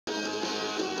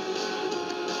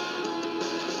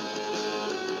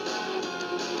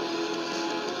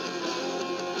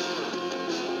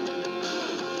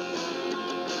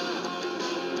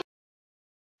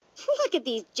Look at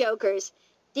these jokers.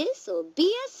 This'll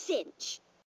be a cinch.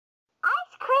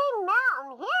 Ice Cream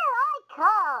Mountain, here I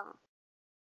come.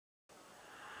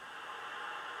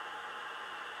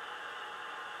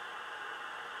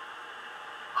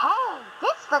 Hey,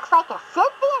 this looks like a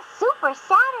Cynthia Super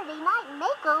Saturday Night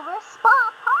Makeover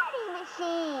Spa Party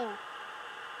Machine.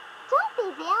 Don't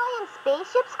these alien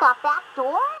spaceships got back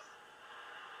doors?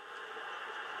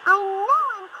 I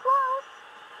know I'm close.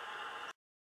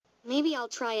 Maybe I'll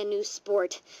try a new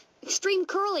sport. Extreme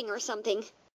curling or something.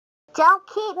 Don't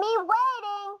keep me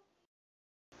waiting.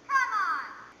 Come on,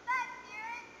 let's hear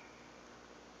it.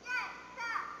 Get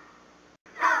tough.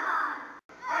 Come on,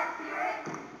 let's hear it.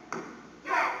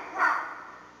 Get tough.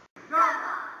 Come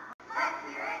on, let's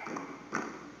hear it.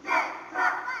 Get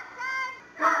tough.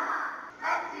 Come on,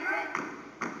 let's hear it.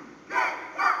 Get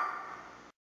tough.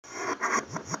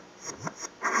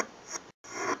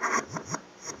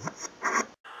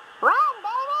 Run,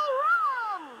 baby,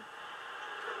 run!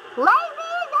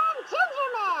 Lazies and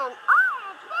Gingermen,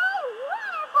 aren't they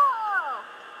wonderful?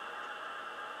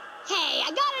 Hey, I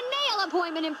got a nail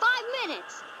appointment in 5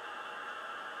 minutes.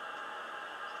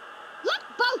 Look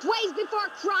both ways before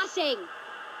crossing.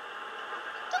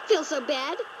 Don't feel so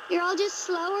bad. You're all just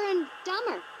slower and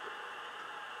dumber.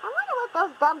 I wonder what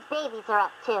those dumb babies are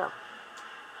up to.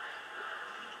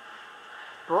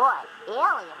 Boy,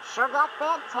 aliens sure got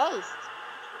bad taste.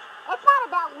 It's not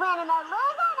about winning or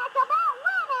losing, it's about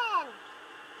winning!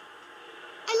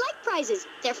 I like prizes.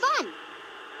 They're fun.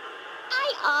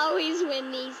 I always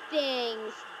win these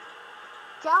things.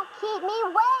 Don't keep me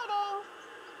waiting.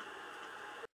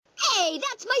 Hey,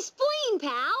 that's my spleen,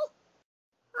 pal.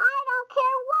 I don't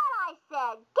care what I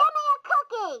said. Give me a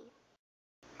cookie.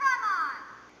 Come on,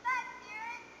 let's hear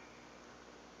it.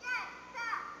 Get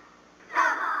tough.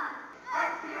 Come on,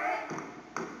 let's hear it.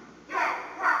 Get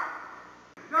tough.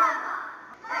 Come on,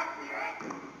 let's hear it.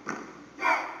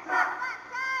 Get tough.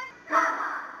 Come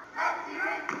on, let's hear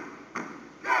it.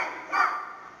 Get tough.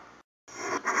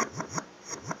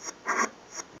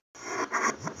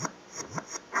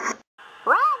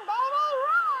 Run, baby,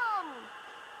 run!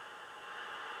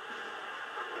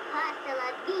 Hasta la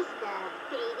vista,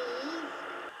 babies.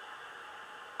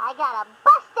 I gotta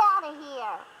bust out of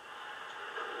here.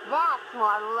 That's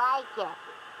more like it.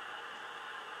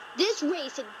 This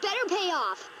race had better pay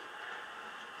off.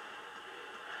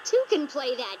 Two can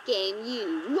play that game,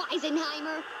 you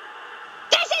Weisenheimer.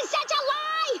 This is such a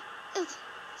lie!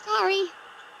 Sorry.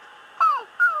 Hey,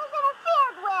 I was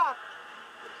interfered with.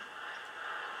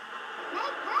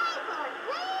 Make way for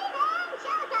Queen and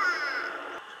Showtime.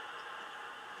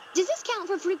 Does this count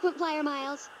for frequent flyer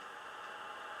miles?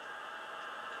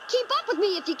 Keep up with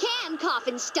me if you can,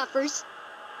 coffin stuffers.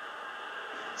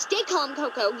 Stay calm,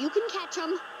 Coco. You can catch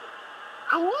 'em.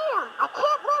 I need 'em. I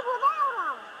can't live without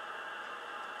 'em.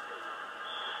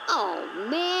 Oh,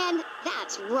 man,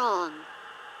 that's wrong.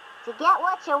 To get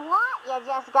what you want, you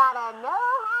just gotta know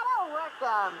how to work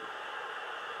 'em.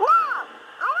 No! I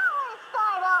don't want to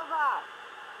start over.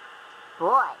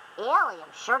 Boy,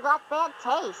 aliens sure got bad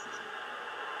taste.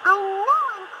 I know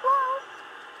I'm close.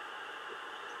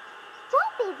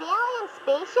 Don't these alien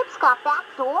spaceships got back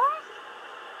doors?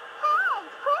 Hey,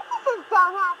 princesses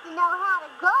don't have to know how to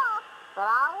golf, but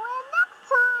I'll win next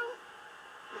time.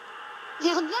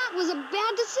 Now, that was a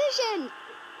bad decision.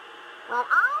 When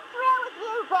I'm through with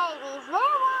you babies,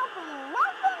 there won't be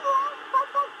nothing left but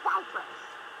the diapers.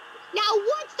 Now,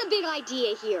 what's the big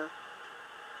idea here?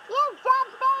 You dumb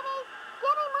babies,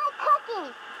 give me my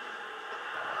cookies.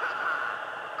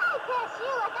 I guess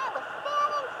you like I was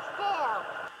standing still.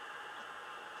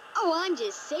 Oh, I'm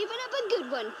just saving up a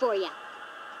good one for you.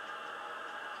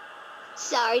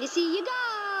 Sorry to see you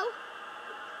go.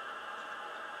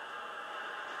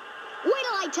 Wait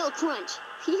till I tell Crunch.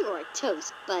 You're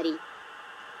toast, buddy.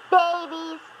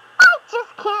 Babies, I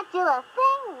just can't do a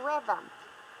thing with them.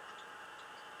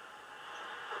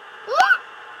 Yes!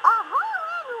 A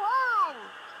hole-in-one!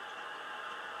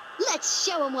 Let's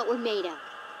show 'em what we're made of.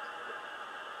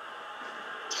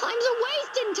 Time's a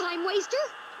wasting, time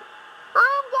waster.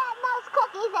 I'm getting those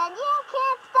cookies and you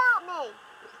can't stop me.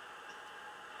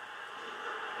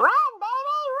 Run,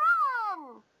 baby,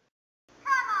 run!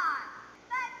 Come on,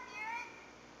 let's hear it.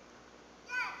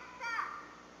 Get tough.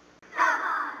 Come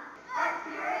on, let's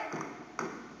hear it.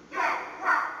 Get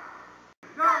tough.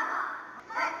 Come on,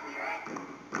 let's hear it.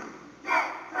 Get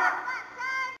tough.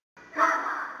 Come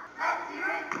on, let's hear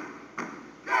it.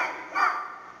 Get tough.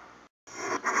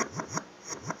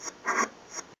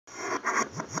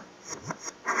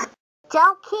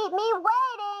 Don't keep me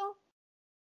waiting.